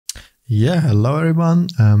Yeah, hello everyone.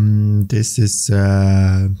 This is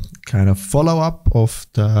kind of follow-up of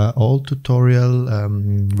the old tutorial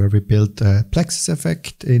where we built a Plexus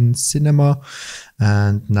effect in Cinema,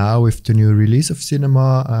 and now with the new release of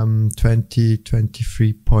Cinema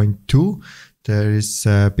 2023.2, there is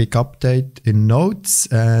a big update in nodes,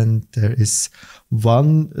 and there is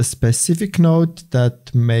one specific node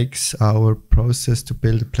that makes our process to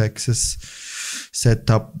build a Plexus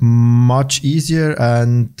setup much easier,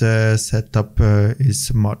 and setup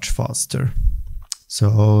is much faster. So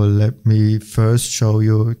let me first show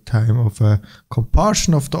you time of a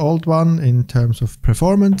comparison of the old one in terms of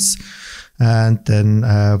performance, and then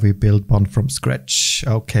we build one from scratch.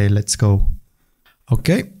 Okay, let's go.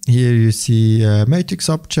 Okay, here you see a matrix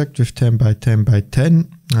object with 10 by 10 by 10,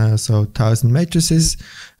 so 1000 matrices,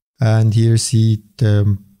 and here you see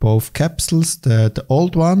the both capsules, the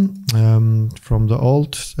old one from the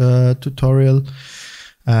old tutorial,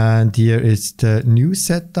 and here is the new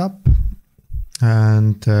setup.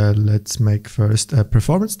 And let's make first a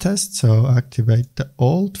performance test. So activate the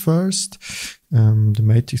old first. The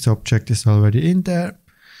matrix object is already in there,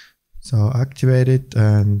 so activate it,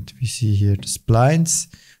 and we see here the splines.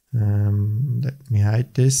 Let me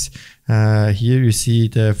hide this. Here you see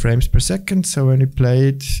the frames per second. So when you play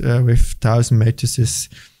it with 1000 matrices,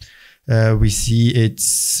 we see it's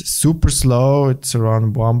super slow. It's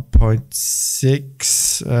around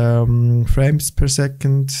 1.6 frames per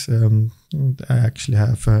second. I actually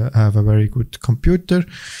have a very good computer,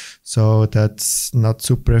 so that's not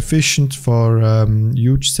super efficient for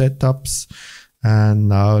huge setups. And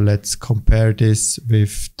now let's compare this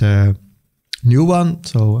with the new one.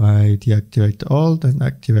 So I deactivate the old and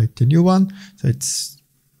activate the new one. So it's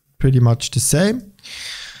pretty much the same.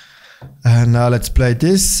 And now let's play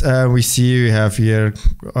this. We see we have here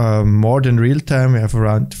more than real time. We have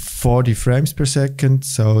around 40 frames per second.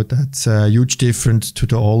 So that's a huge difference to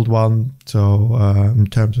the old one. So in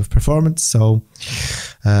terms of performance. So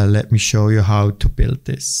let me show you how to build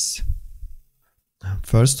this.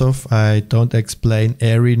 First off, I don't explain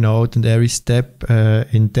every node and every step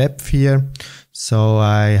in depth here. So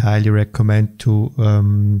I highly recommend to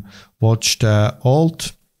watch the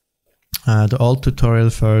old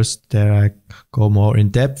tutorial first. There I go more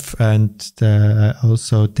in depth, and I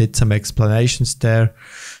also did some explanations there.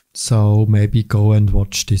 So maybe go and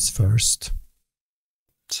watch this first.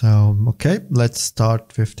 So, okay, let's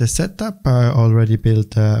start with the setup. I already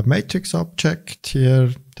built a matrix object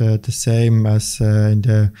here, the same as in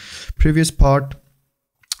the previous part.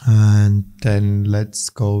 And then let's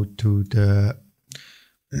go to the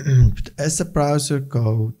Asset browser,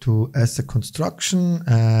 go to Asset construction,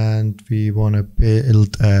 and we want to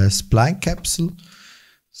build a spline capsule.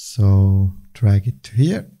 So drag it to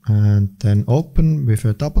here and then open with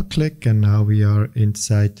a double click, and now we are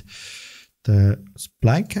inside the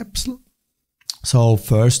spline capsule. So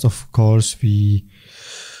first, of course, we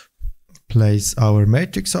place our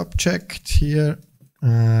matrix object here,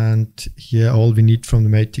 and here all we need from the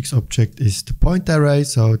matrix object is the point array.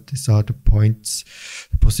 So these are the points,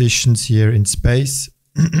 positions here in space.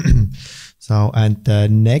 So, and the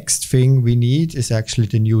next thing we need is actually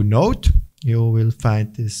the new node. You will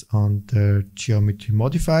find this on the geometry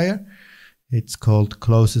modifier. It's called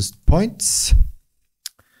closest points.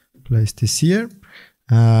 Place this here,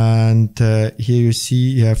 and here you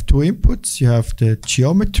see you have two inputs. You have the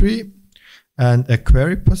geometry and a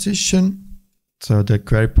query position. So the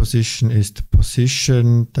query position is the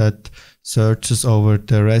position that searches over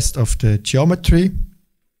the rest of the geometry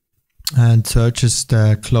and searches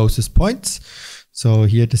the closest points. So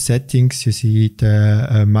here the settings, you see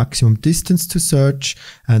the maximum distance to search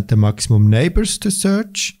and the maximum neighbors to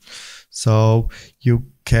search. So you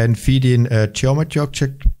can feed in a geometry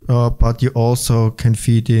object, but you also can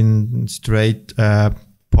feed in straight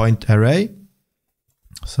point array.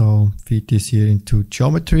 So feed this here into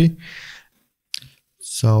geometry.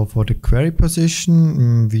 So for the query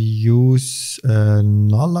position, we use a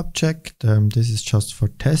null object. This is just for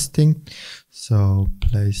testing. So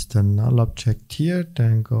place the null object here,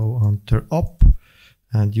 then go under op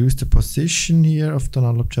and use the position here of the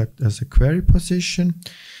null object as a query position.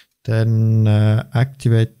 Then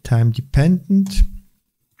activate time dependent.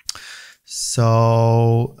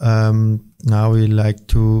 So now we like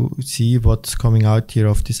to see what's coming out here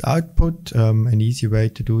of this output. An easy way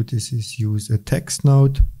to do this is use a text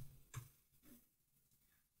node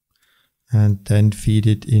and then feed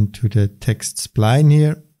it into the text spline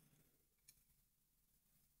here,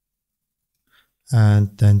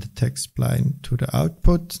 and then the text spline to the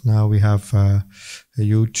output. Now we have a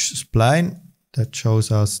huge spline that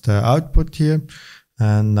shows us the output here,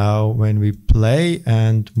 And now when we play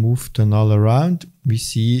and move the null around, we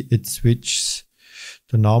see it switches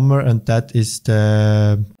the number, and that is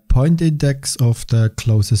the point index of the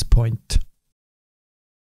closest point.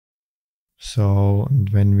 So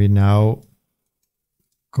when we now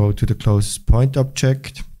go to the closest point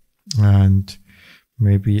object and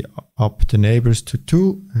maybe up the neighbors to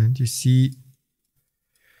 2, and you see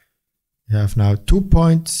you have now 2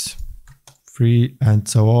 points, 3, and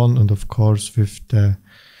so on. And of course with the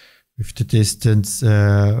distance,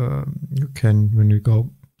 you can, when you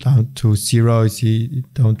go down to 0, you see you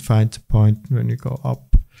don't find the point. When you go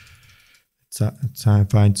up, it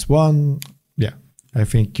finds 1. Yeah, I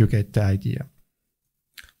think you get the idea.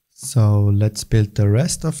 So let's build the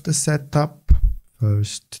rest of the setup.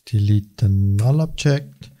 First delete the null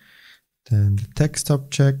object, then the text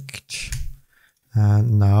object,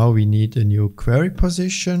 and now we need a new query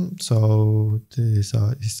position. So this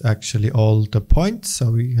is actually all the points,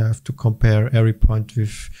 so we have to compare every point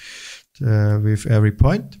with every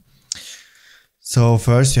point. So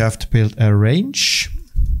first you have to build a range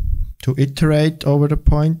to iterate over the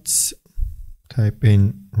points. Type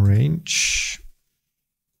in range.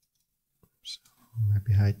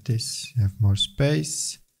 Maybe hide this, you have more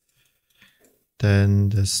space. Then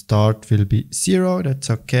the start will be 0, that's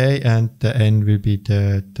okay, and the end will be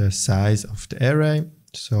the size of the array.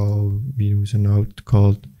 So we use a node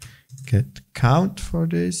called getCount for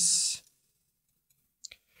this.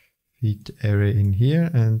 Feed the array in here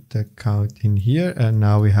and the count in here, and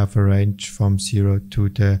now we have a range from 0 to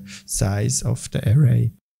the size of the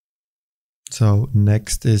array. So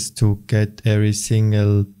next is to get every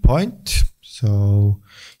single point. So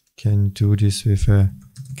you can do this with a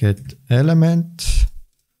getElement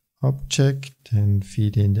object and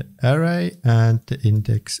feed in the array, and the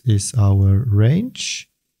index is our range.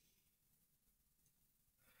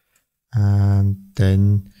 And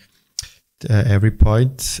then every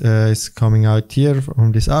point is coming out here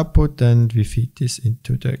from this output, and we feed this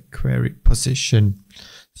into the query position.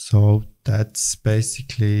 So that's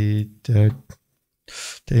basically the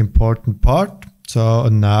important part. So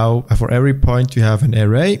now for every point you have an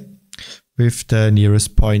array with the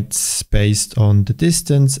nearest points based on the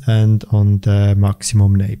distance and on the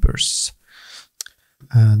maximum neighbors.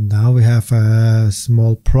 And now we have a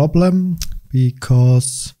small problem,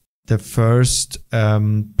 because the first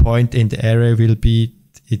point in the array will be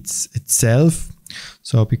itself.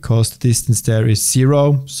 So because the distance there is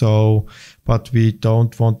 0, so but we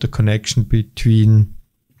don't want the connection between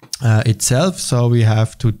itself, so we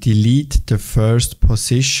have to delete the first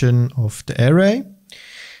position of the array.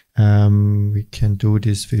 We can do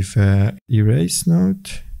this with a erase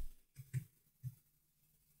node.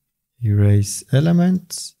 Erase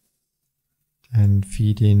elements and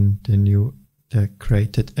feed in the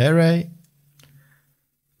created array.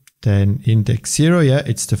 Then index 0, yeah,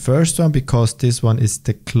 it's the first one because this one is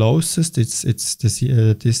the closest. It's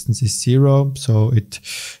the distance is 0, so it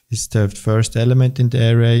is the first element in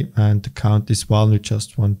the array, and the count is 1. We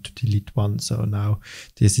just want to delete 1, so now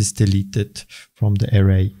this is deleted from the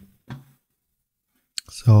array.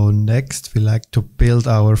 So next we like to build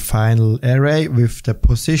our final array with the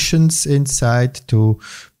positions inside to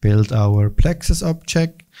build our Plexus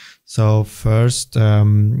object. So first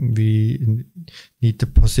we need the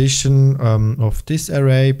position of this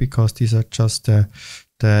array, because these are just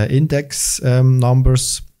the index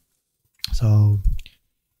numbers. So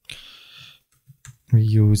we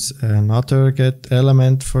use another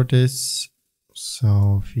getElement for this.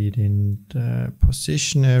 So feed in the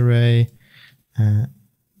position array,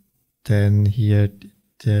 then here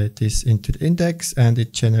this into the index, and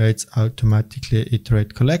it generates automatically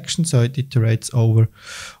iterate collection. So it iterates over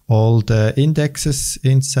all the indexes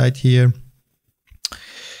inside here.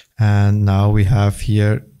 And now we have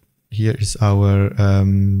here is our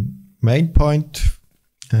main point,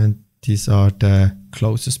 and these are the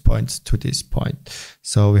closest points to this point.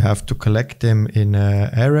 So we have to collect them in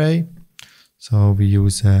an array. So we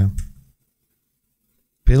use a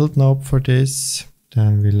build node for this.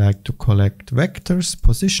 Then we like to collect vectors,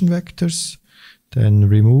 position vectors, then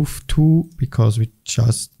remove 2 because we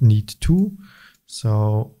just need 2.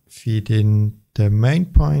 So feed in the main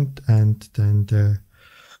point and then the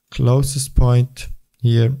closest point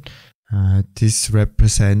here. This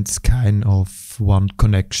represents kind of one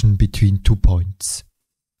connection between 2 points.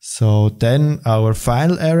 So then our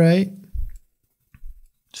final array,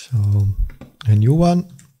 so a new one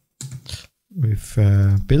with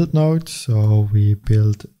a build node. So we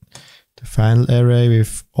build the final array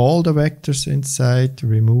with all the vectors inside,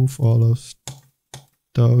 remove all of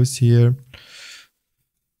those here.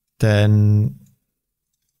 Then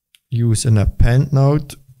use an append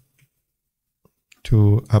node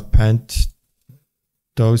to append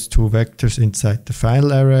those two vectors inside the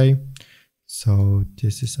final array. So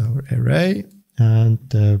this is our array, and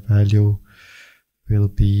the value will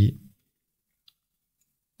be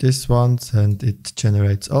this one, and it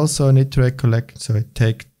generates also an iterate collection. So it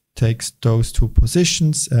takes those two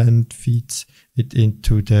positions and feeds it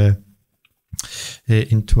into the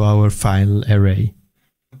into our final array.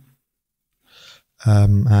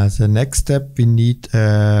 As a next step, we need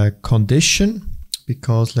a condition,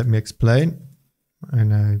 because let me explain.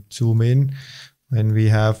 And I zoom in, when we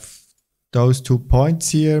have those 2 points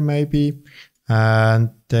here maybe,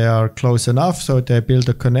 and they are close enough, so they build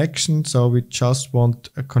a connection. So we just want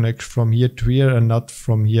a connection from here to here and not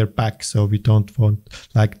from here back. So we don't want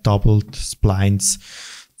like doubled splines.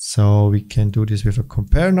 So we can do this with a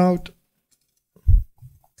compare node.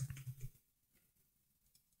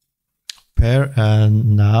 Compare,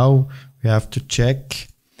 and now we have to check,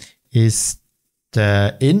 is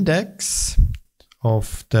the index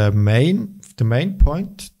of the main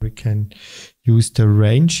point. We can use the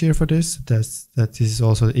range here for this. That is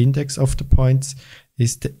also the index of the points.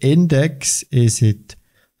 Is the index, is it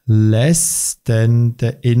less than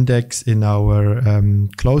the index in our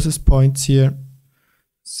closest points here?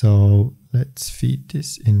 So let's feed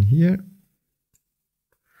this in here.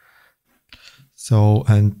 So,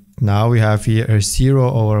 and now we have here a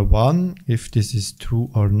 0 over 1, if this is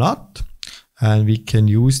true or not. And we can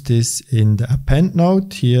use this in the append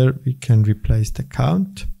node. Here we can replace the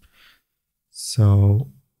count.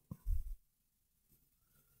 So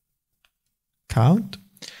count.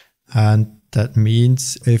 And that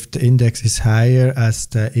means if the index is higher as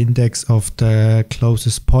the index of the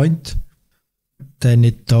closest point, then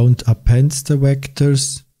it don't append the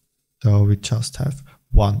vectors. So we just have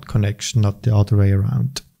one connection, not the other way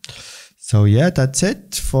around. So yeah, that's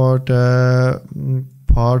it for the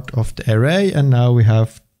part of the array, and now we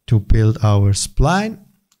have to build our spline.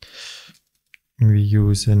 We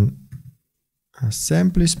use an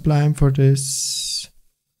assembly spline for this.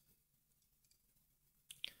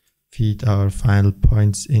 Feed our final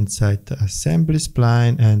points inside the assembly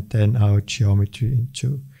spline, and then our geometry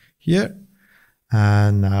into here.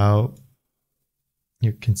 And now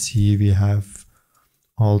you can see we have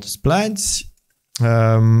all the splines.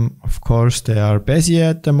 Of course, they are Bezier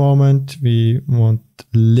at the moment. We want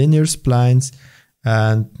linear splines,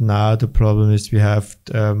 and now the problem is we have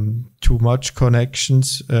too much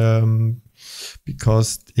connections,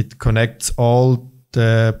 because it connects all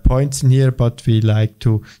the points in here, but we like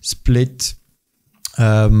to split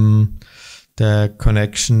the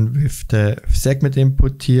connection with the segment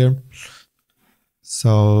input here.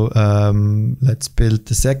 So let's build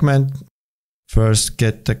the segment. First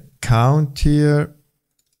get the count here.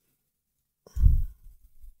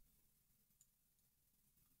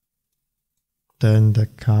 Then the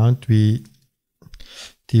count we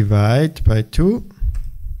divide by 2.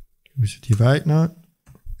 Use a divide node.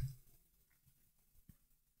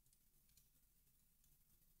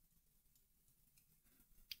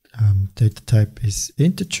 Data type is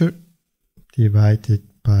integer, divided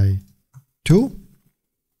by 2.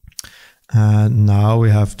 And now we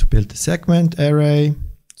have to build a segment array.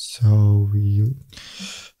 So we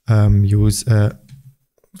use a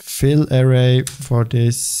fill array for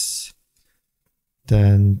this.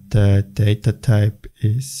 Then the data type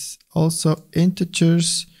is also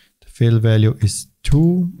integers. The fill value is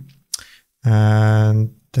 2.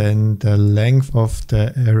 And then the length of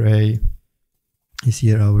the array is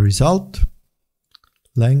here our result.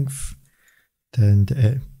 Length.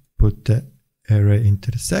 Then put the array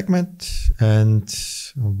into the segment, and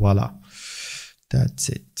voila, that's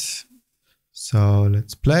it. So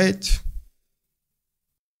let's play it.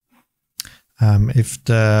 If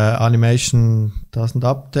the animation doesn't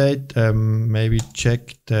update, maybe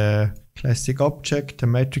check the classic object, the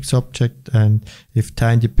matrix object, and if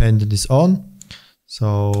time dependent is on,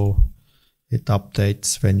 so it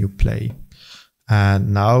updates when you play.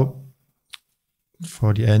 And now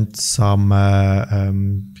for the end,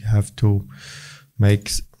 you have to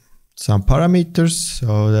make some parameters,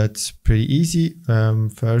 so that's pretty easy.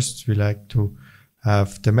 First, we like to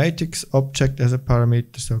have the matrix object as a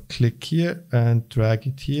parameter, so click here and drag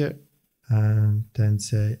it here, and then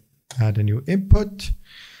say add a new input.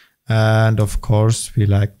 And of course, we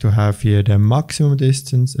like to have here the maximum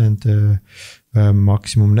distance and the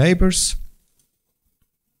maximum neighbors.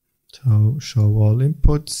 So show all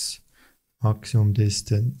inputs, maximum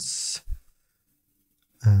distance,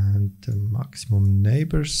 and the maximum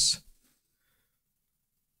neighbors.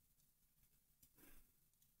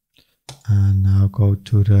 And now go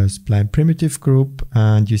to the spline primitive group,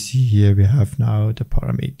 and you see here we have now the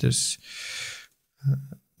parameters.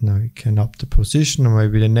 Now you can up the position, or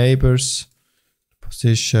maybe the neighbors.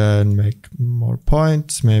 Position, make more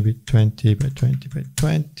points, maybe 20 by 20 by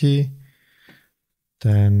 20.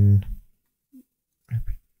 Then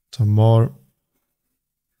maybe some more.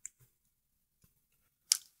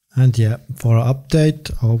 And yeah, for an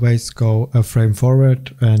update, always go a frame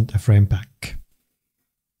forward and a frame back.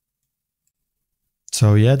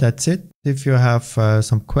 So yeah, that's it. If you have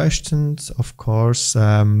some questions, of course,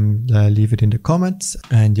 leave it in the comments,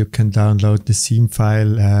 and you can download the theme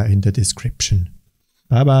file in the description.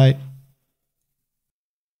 Bye bye.